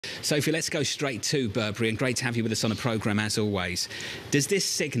Sophie, let's go straight to Burberry, and great to have you with us on the programme as always. Does this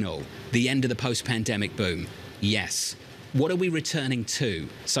signal the end of the post-pandemic boom? Yes. What are we returning to?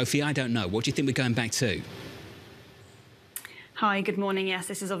 Sophie, I don't know. What do you think we're going back to? Hi, good morning. Yes,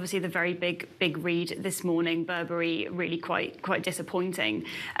 this is obviously the very big read this morning. Burberry really quite disappointing.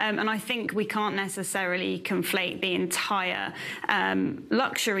 And I think we can't necessarily conflate the entire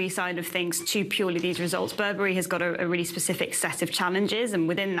luxury side of things to purely these results. Burberry has got a really specific set of challenges, and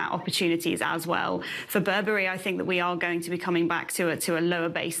within that, opportunities as well. For Burberry, I think that we are going to be coming back to a lower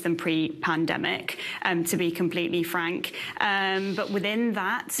base than pre-pandemic, to be completely frank. But within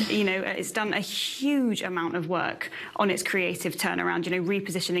that, you know, it's done a huge amount of work on its creative turnaround, you know,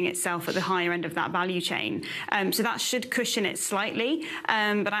 repositioning itself at the higher end of that value chain. So that should cushion it slightly.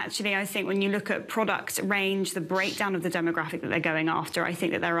 But actually, I think when you look at product range, the breakdown of the demographic that they're going after, I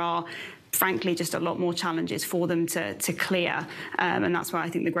think that there are, frankly, just a lot more challenges for them to clear. And that's why I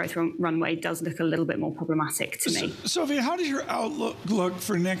think the growth runway does look a little bit more problematic to me. Sophie, how does your outlook look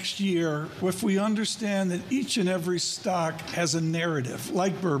for next year if we understand that each and every stock has a narrative,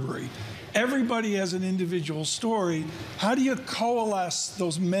 like Burberry? Everybody has an individual story. How do you coalesce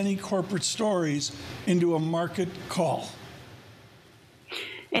those many corporate stories into a market call?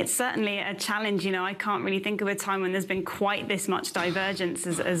 It's certainly a challenge. You know, I can't really think of a time when there's been quite this much divergence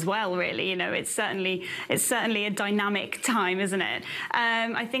as well, really. You know, it's certainly a dynamic time, isn't it?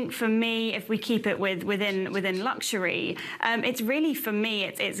 I think for me, if we keep it within luxury, it's really, for me,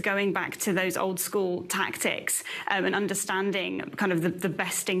 it's going back to those old school tactics and understanding kind of the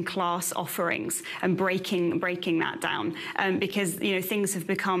best in class offerings and breaking that down. Because, you know, things have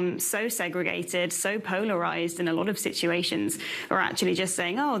become so segregated, so polarized in a lot of situations. We're actually just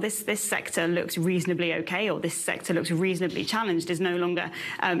saying, oh, this sector looks reasonably okay, or this sector looks reasonably challenged, is no longer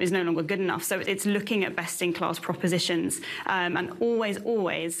good enough. So it's looking at best-in-class propositions, and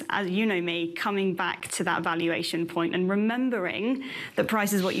always, as you know me, coming back to that valuation point and remembering that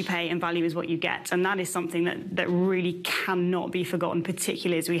price is what you pay and value is what you get, and that is something that really cannot be forgotten,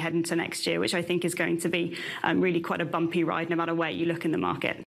 particularly as we head into next year, which I think is going to be really quite a bumpy ride, no matter where you look in the market.